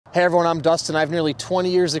Hey everyone, I'm Dustin. I have nearly 20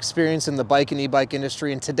 years experience in the bike and e-bike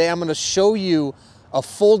industry, and today I'm going to show you a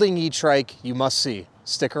folding e-trike you must see.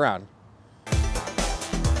 Stick around.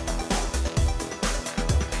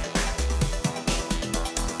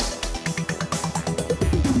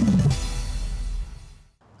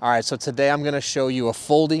 All right, so today I'm going to show you a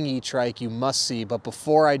folding e-trike you must see, but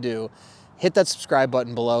before I do, hit that subscribe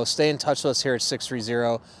button below, stay in touch with us here at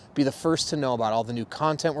 630, be the first to know about all the new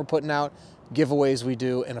content we're putting out, giveaways we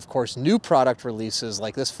do, and of course new product releases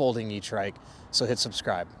like this folding e-trike, so hit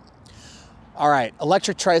subscribe. All right,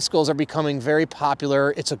 electric tricycles are becoming very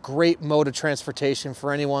popular. It's a great mode of transportation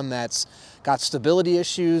for anyone that's got stability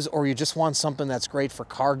issues or you just want something that's great for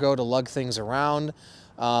cargo to lug things around.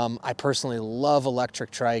 I personally love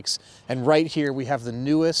electric trikes, and right here we have the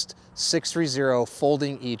newest 630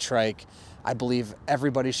 folding e-trike. I believe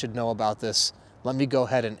everybody should know about this. Let me go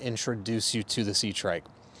ahead and introduce you to this e-trike.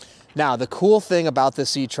 Now, the cool thing about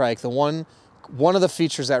this e-trike, one of the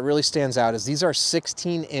features that really stands out is these are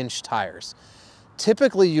 16-inch tires.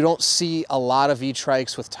 Typically, you don't see a lot of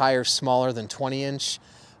e-trikes with tires smaller than 20-inch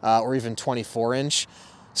or even 24-inch.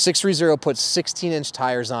 630 puts 16-inch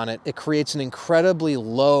tires on it. It creates an incredibly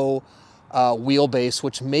low wheelbase,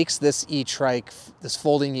 which makes this e-trike, this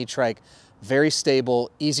folding e-trike, very stable,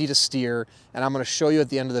 easy to steer, and I'm going to show you at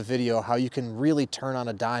the end of the video how you can really turn on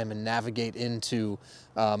a dime and navigate into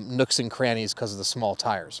nooks and crannies because of the small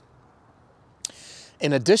tires.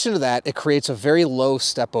 In addition to that, it creates a very low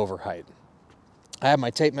step over height. I have my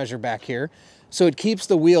tape measure back here, so it keeps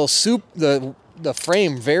the wheel, the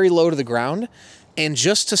frame very low to the ground, and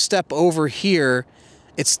just to step over here,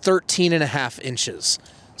 it's 13.5 inches.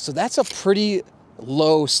 So that's a pretty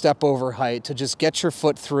low step over height to just get your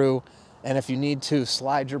foot through. And if you need to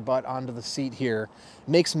slide your butt onto the seat here,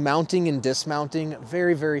 makes mounting and dismounting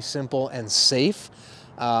very, very simple and safe.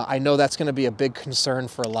 I know that's going to be a big concern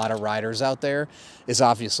for a lot of riders out there, is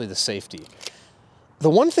obviously the safety.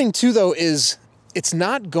 The one thing too, though, is it's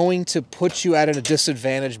not going to put you at a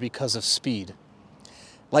disadvantage because of speed.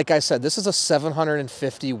 Like I said, this is a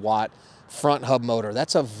 750 watt front hub motor.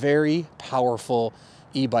 That's a very powerful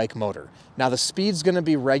e-bike motor. Now the speed's going to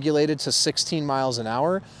be regulated to 16 miles an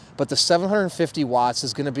hour, but the 750 watts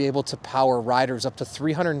is going to be able to power riders up to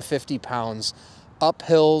 350 pounds up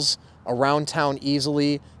hills, around town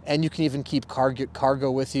easily, and you can even keep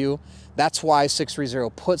cargo with you. That's why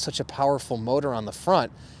 630 put such a powerful motor on the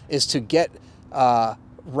front, is to get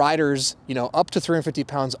riders, up to 350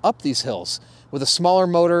 pounds up these hills. With a smaller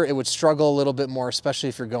motor, it would struggle a little bit more, especially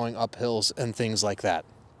if you're going up hills and things like that.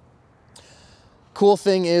 Cool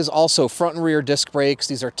thing is also front and rear disc brakes.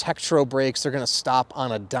 These are Tektro brakes. They're going to stop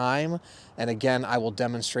on a dime. And again, I will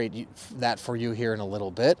demonstrate that for you here in a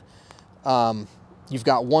little bit. You've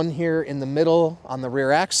got one here in the middle on the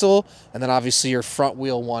rear axle, and then obviously your front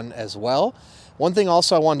wheel one as well. One thing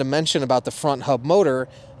also I wanted to mention about the front hub motor,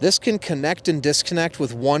 this can connect and disconnect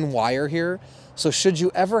with one wire here. So should you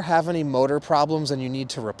ever have any motor problems and you need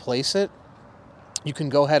to replace it, you can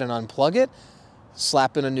go ahead and unplug it,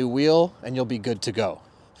 slap in a new wheel, and you'll be good to go.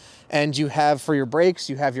 And you have, for your brakes,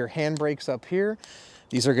 you have your hand brakes up here.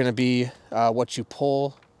 These are going to be what you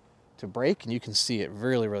pull to brake, and you can see it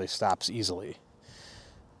really, really stops easily.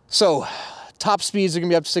 So top speeds are going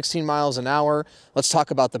to be up to 16 miles an hour. Let's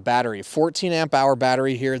talk about the battery. 14 amp hour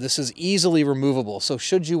battery here. This is easily removable. So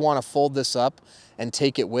should you want to fold this up and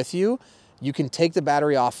take it with you, you can take the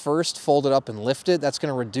battery off first, fold it up and lift it. That's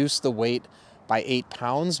going to reduce the weight by 8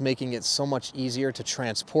 pounds, making it so much easier to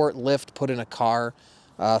transport, lift, put in a car,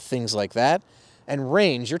 things like that. And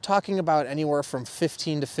range, you're talking about anywhere from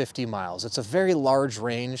 15 to 50 miles. It's a very large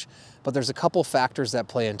range, but there's a couple factors that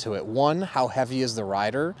play into it. 1, how heavy is the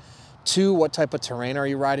rider? 2, what type of terrain are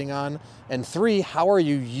you riding on? And 3, how are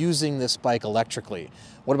you using this bike electrically?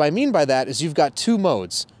 What I mean by that is you've got 2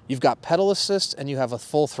 modes. You've got pedal assist and you have a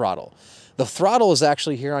full throttle. The throttle is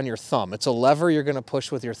actually here on your thumb. It's a lever you're going to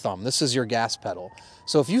push with your thumb. This is your gas pedal.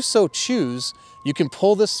 So if you so choose, you can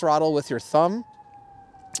pull this throttle with your thumb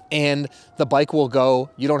and the bike will go.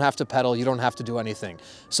 You don't have to pedal. You don't have to do anything.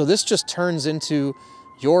 So this just turns into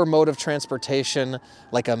your mode of transportation,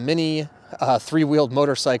 like a mini 3-wheeled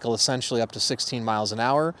motorcycle, essentially up to 16 miles an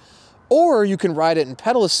hour. Or you can ride it in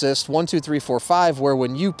pedal assist, 1, 2, 3, 4, 5, where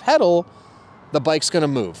when you pedal, the bike's going to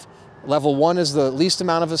move. Level 1 is the least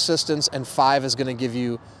amount of assistance, and 5 is going to give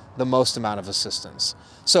you the most amount of assistance.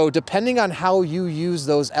 So depending on how you use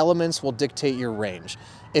those elements will dictate your range.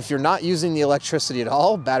 If you're not using the electricity at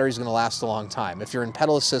all, battery's going to last a long time. If you're in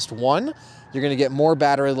pedal assist 1, you're going to get more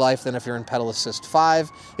battery life than if you're in pedal assist 5.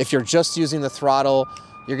 If you're just using the throttle,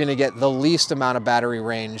 you're going to get the least amount of battery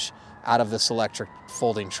range out of this electric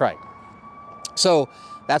folding trike. So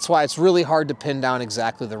That's why it's really hard to pin down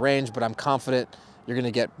exactly the range, but I'm confident you're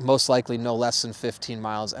gonna get most likely no less than 15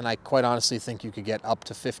 miles. And I quite honestly think you could get up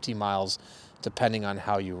to 50 miles depending on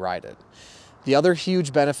how you ride it. The other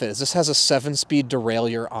huge benefit is this has a 7-speed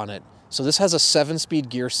derailleur on it. So this has a 7-speed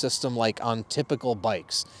gear system like on typical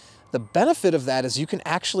bikes. The benefit of that is you can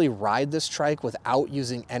actually ride this trike without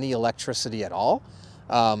using any electricity at all.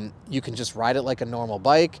 You can just ride it like a normal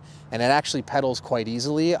bike, and it actually pedals quite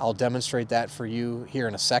easily. I'll demonstrate that for you here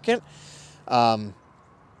in a second.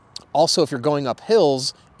 Also, if you're going up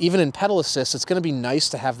hills, even in pedal assist, it's gonna be nice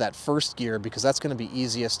to have that first gear because that's gonna be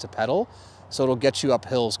easiest to pedal. So it'll get you up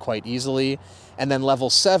hills quite easily. And then level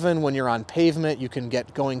 7, when you're on pavement, you can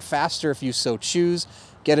get going faster if you so choose,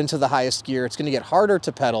 get into the highest gear. It's gonna get harder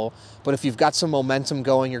to pedal, but if you've got some momentum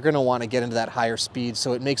going, you're gonna wanna get into that higher speed,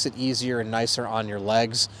 so it makes it easier and nicer on your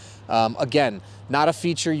legs. Again, not a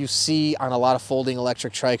feature you see on a lot of folding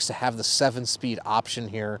electric trikes to have the 7-speed option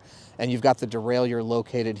here, and you've got the derailleur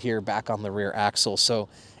located here back on the rear axle, so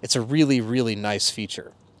it's a really, really nice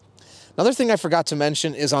feature. Another thing I forgot to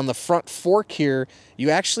mention is on the front fork here, you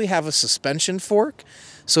actually have a suspension fork.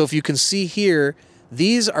 So if you can see here,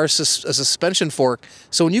 these are a suspension fork.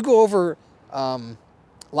 So when you go over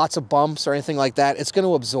lots of bumps or anything like that, it's going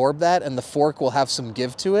to absorb that and the fork will have some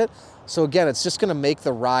give to it. So again, it's just going to make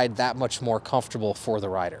the ride that much more comfortable for the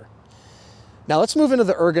rider. Now let's move into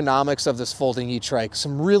the ergonomics of this folding e-trike.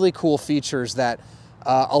 Some really cool features that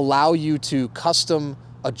allow you to custom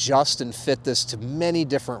adjust and fit this to many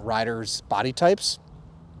different riders' body types.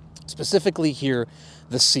 Specifically here,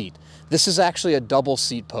 the seat. This is actually a double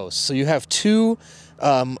seat post. So you have two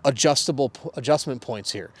adjustment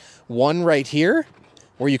points here. One right here,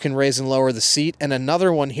 where you can raise and lower the seat, and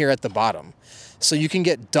another one here at the bottom. So you can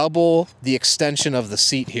get double the extension of the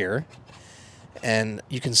seat here. And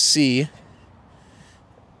you can see, you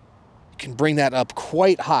can bring that up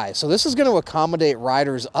quite high. So this is going to accommodate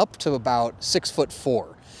riders up to about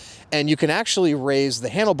 6'4". And you can actually raise the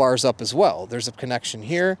handlebars up as well. There's a connection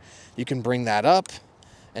here. You can bring that up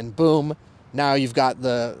and boom, now you've got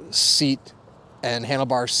the seat and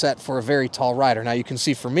handlebars set for a very tall rider. Now you can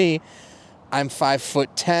see for me, I'm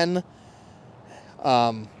 5'10",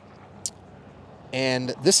 and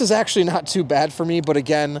this is actually not too bad for me, but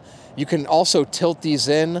again, you can also tilt these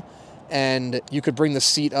in and you could bring the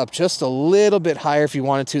seat up just a little bit higher if you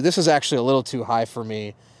wanted to. This is actually a little too high for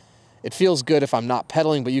me. It feels good if I'm not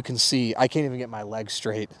pedaling, but you can see I can't even get my legs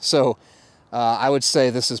straight. So I would say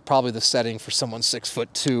this is probably the setting for someone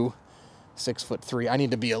 6'2", 6'3". I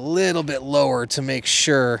need to be a little bit lower to make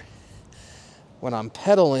sure when I'm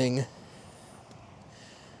pedaling.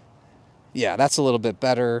 Yeah, that's a little bit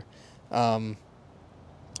better.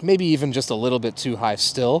 Maybe even just a little bit too high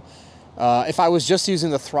still. If I was just using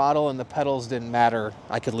the throttle and the pedals didn't matter,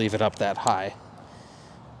 I could leave it up that high.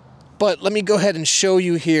 But let me go ahead and show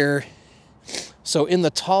you here. So in the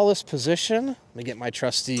tallest position, let me get my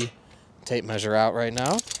trusty tape measure out right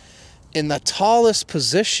now. In the tallest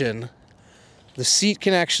position, the seat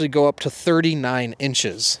can actually go up to 39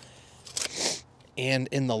 inches. And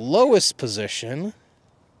in the lowest position,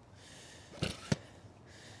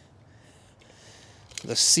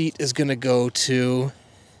 the seat is going to go to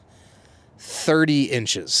 30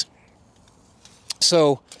 inches.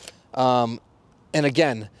 So, and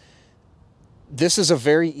again, this is a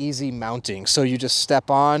very easy mounting. So you just step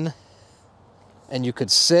on and you could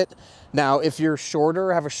sit. Now, if you're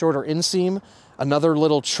shorter, have a shorter inseam, another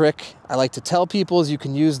little trick I like to tell people is you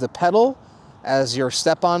can use the pedal as your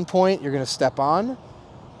step-on point. You're going to step on,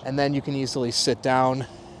 and then you can easily sit down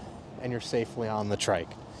and you're safely on the trike.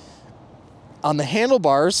 On the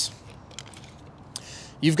handlebars,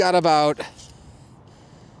 you've got about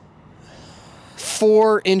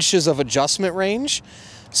 4 inches of adjustment range.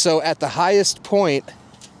 So at the highest point,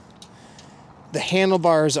 the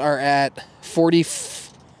handlebars are at 40,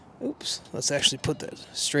 oops, let's actually put that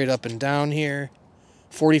straight up and down here,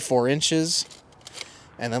 44 inches.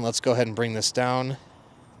 And then let's go ahead and bring this down.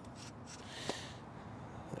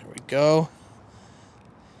 There we go.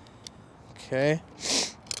 Okay.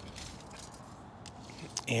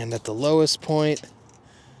 And at the lowest point,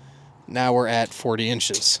 now we're at 40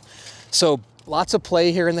 inches. So lots of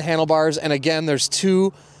play here in the handlebars. And again, there's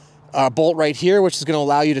two bolt right here, which is going to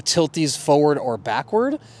allow you to tilt these forward or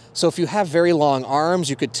backward. So if you have very long arms,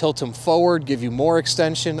 you could tilt them forward, give you more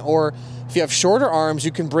extension. Or if you have shorter arms,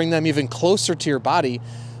 you can bring them even closer to your body.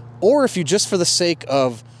 Or if you just for the sake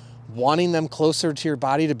of wanting them closer to your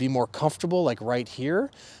body to be more comfortable, like right here,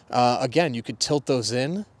 again, you could tilt those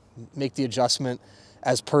in, make the adjustment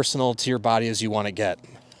as personal to your body as you want to get.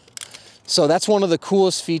 So that's one of the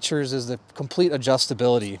coolest features is the complete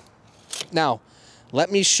adjustability. Now,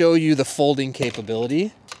 let me show you the folding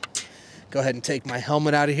capability. Go ahead and take my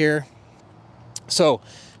helmet out of here. So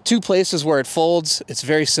 2 places where it folds, it's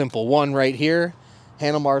very simple. One right here,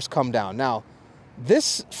 handlebars come down. Now,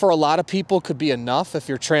 this for a lot of people could be enough if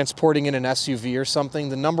you're transporting in an SUV or something.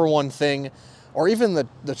 The number one thing, or even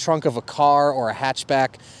the trunk of a car or a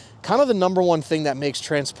hatchback, kind of the number one thing that makes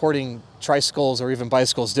transporting tricycles or even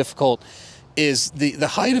bicycles difficult is the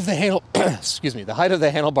height of the the height of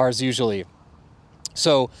the handlebars usually.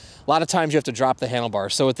 So a lot of times you have to drop the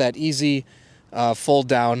handlebars. So with that easy fold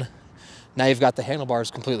down, now you've got the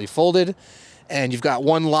handlebars completely folded, and you've got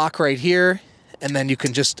one lock right here, and then you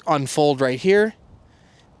can just unfold right here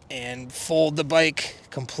and fold the bike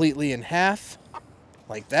completely in half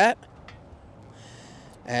like that.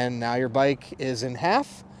 And now your bike is in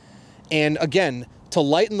half. And again, to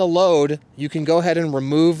lighten the load, you can go ahead and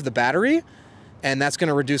remove the battery, and that's going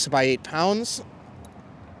to reduce it by 8 pounds.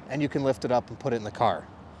 And you can lift it up and put it in the car.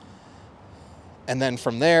 And then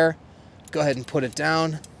from there, go ahead and put it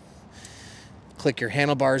down. Click your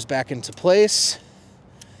handlebars back into place.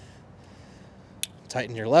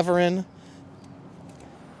 Tighten your lever in.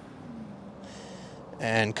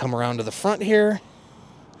 And come around to the front here.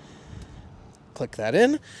 Click that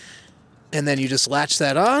in. And then you just latch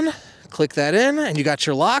that on. Click that in, and you got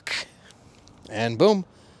your lock. And boom,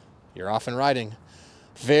 you're off and riding.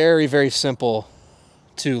 Very, very simple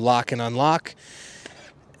to lock and unlock.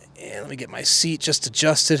 And let me get my seat just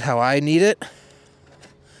adjusted how I need it.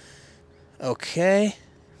 Okay.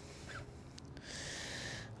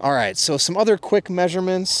 All right, so some other quick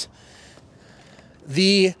measurements.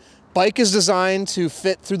 The bike is designed to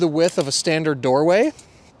fit through the width of a standard doorway.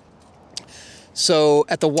 So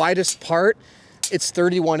at the widest part, it's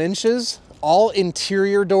 31 inches. All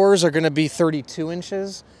interior doors are going to be 32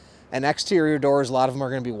 inches. And exterior doors, a lot of them are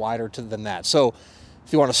going to be wider than that. So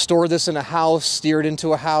if you want to store this in a house, steer it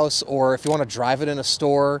into a house, or if you want to drive it in a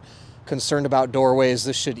store, concerned about doorways,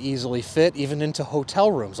 this should easily fit even into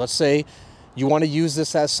hotel rooms. Let's say you want to use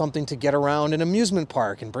this as something to get around an amusement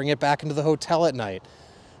park and bring it back into the hotel at night.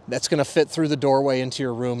 That's going to fit through the doorway into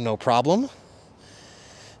your room, no problem.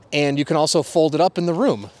 And you can also fold it up in the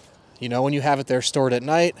room, you know, when you have it there stored at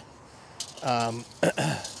night,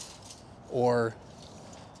 or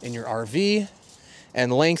in your RV.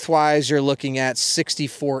 And lengthwise, you're looking at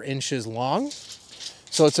 64 inches long.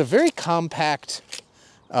 So it's a very compact,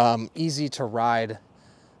 easy to ride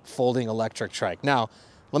folding electric trike. Now,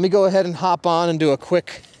 let me go ahead and hop on and do a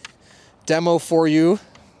quick demo for you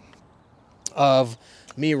of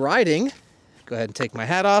me riding. Go ahead and take my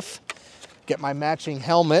hat off, get my matching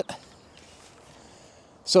helmet.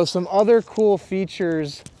 So some other cool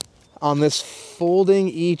features on this folding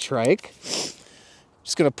e-trike.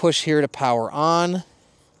 Just gonna push here to power on.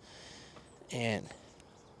 And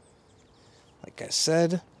like I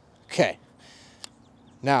said, okay.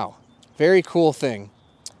 Now, very cool thing.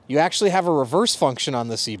 You actually have a reverse function on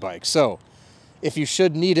this e-bike. So if you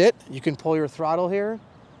should need it, you can pull your throttle here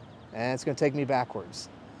and it's gonna take me backwards.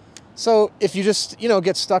 So if you just, you know,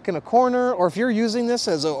 get stuck in a corner, or if you're using this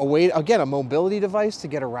as a way, again, a mobility device to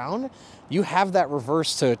get around, you have that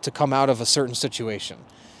reverse to come out of a certain situation.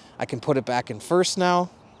 I can put it back in first now.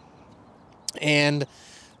 And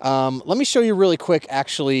let me show you really quick,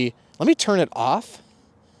 actually, let me turn it off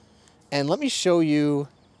and let me show you,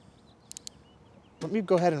 let me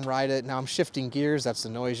go ahead and ride it. Now I'm shifting gears, that's the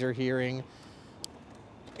noise you're hearing.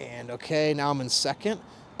 And okay, now I'm in second.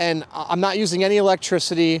 And I'm not using any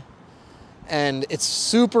electricity, and it's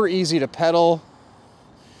super easy to pedal.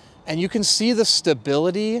 And you can see the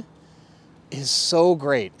stability is so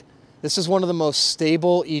great. This is one of the most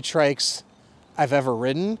stable e-trikes I've ever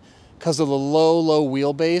ridden because of the low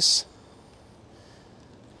wheelbase.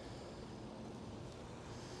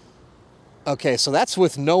 Okay, so that's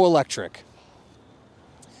with no electric.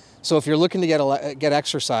 So if you're looking to get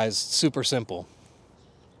exercise, super simple.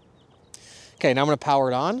 Okay, now I'm gonna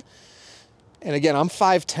power it on. And again, I'm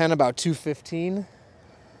 5'10", about 215.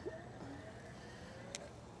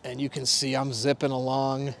 And you can see I'm zipping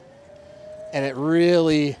along, and it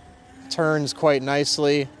really turns quite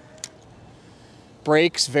nicely.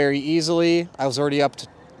 Brakes very easily. I was already up to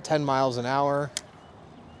 10 miles an hour.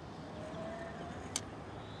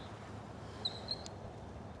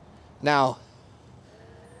 Now,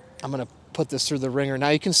 I'm gonna put this through the ringer. Now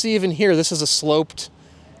you can see even here, this is a sloped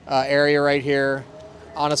area right here.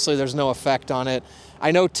 Honestly, there's no effect on it.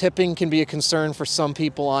 I know tipping can be a concern for some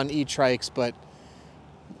people on e-trikes, but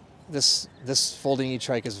this folding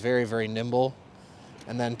e-trike is very, very nimble.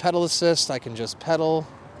 And then pedal assist, I can just pedal.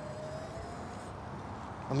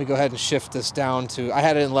 Let me go ahead and shift this down to, I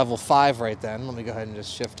had it in level 5 right then. Let me go ahead and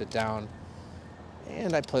just shift it down.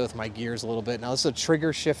 And I play with my gears a little bit. Now this is a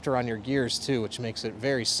trigger shifter on your gears too, which makes it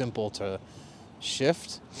very simple to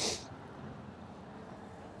shift.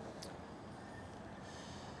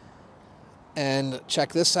 And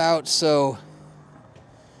check this out. So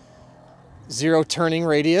 0 turning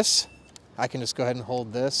radius. I can just go ahead and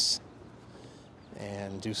hold this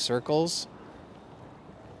and do circles.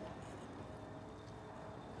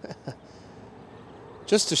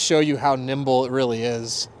 Just to show you how nimble it really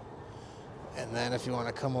is. And then if you want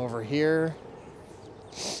to come over here,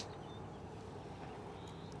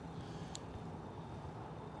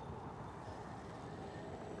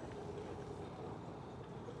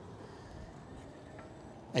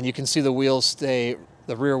 and you can see the wheels stay,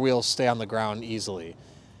 the rear wheels stay on the ground easily.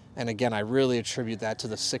 And again, I really attribute that to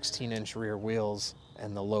the 16-inch rear wheels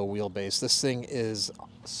and the low wheelbase. This thing is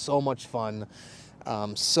so much fun,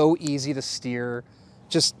 so easy to steer.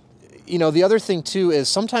 Just, you know, the other thing too is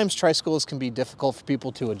sometimes tricycles can be difficult for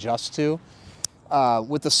people to adjust to.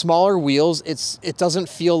 With the smaller wheels, it doesn't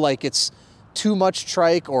feel like it's too much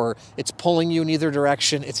trike or it's pulling you in either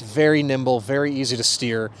direction. It's very nimble, very easy to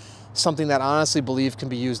steer. Something that I honestly believe can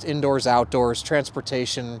be used indoors, outdoors,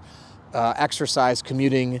 transportation, exercise,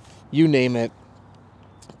 commuting, you name it.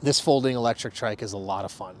 This folding electric trike is a lot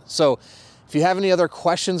of fun. So if you have any other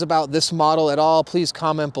questions about this model at all, please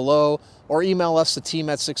comment below or email us at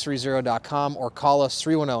team@sixthreezero.com or call us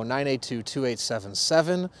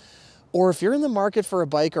 310-982-2877. Or if you're in the market for a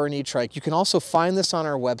bike or an e-trike, you can also find this on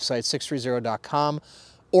our website, sixthreezero.com.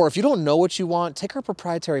 Or if you don't know what you want, take our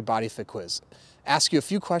proprietary body fit quiz. Ask you a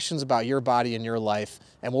few questions about your body and your life,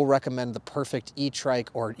 and we'll recommend the perfect e-trike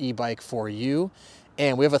or e-bike for you.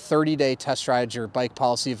 And we have a 30-day test ride your bike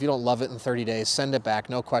policy. If you don't love it in 30 days, send it back.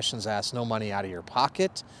 No questions asked, no money out of your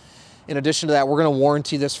pocket. In addition to that, we're going to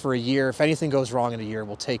warranty this for a year. If anything goes wrong in a year,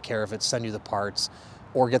 we'll take care of it, send you the parts,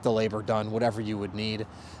 or get the labor done, whatever you would need.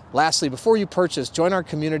 Lastly, before you purchase, join our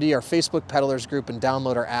community, our Facebook peddlers group, and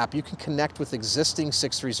download our app. You can connect with existing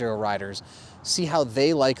 630 riders, see how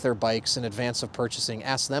they like their bikes in advance of purchasing,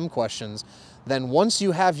 ask them questions. Then once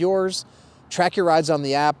you have yours, track your rides on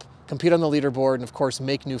the app, compete on the leaderboard, and of course,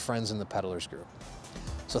 make new friends in the peddlers group.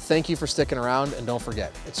 So thank you for sticking around, and don't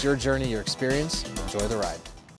forget, it's your journey, your experience. Enjoy the ride.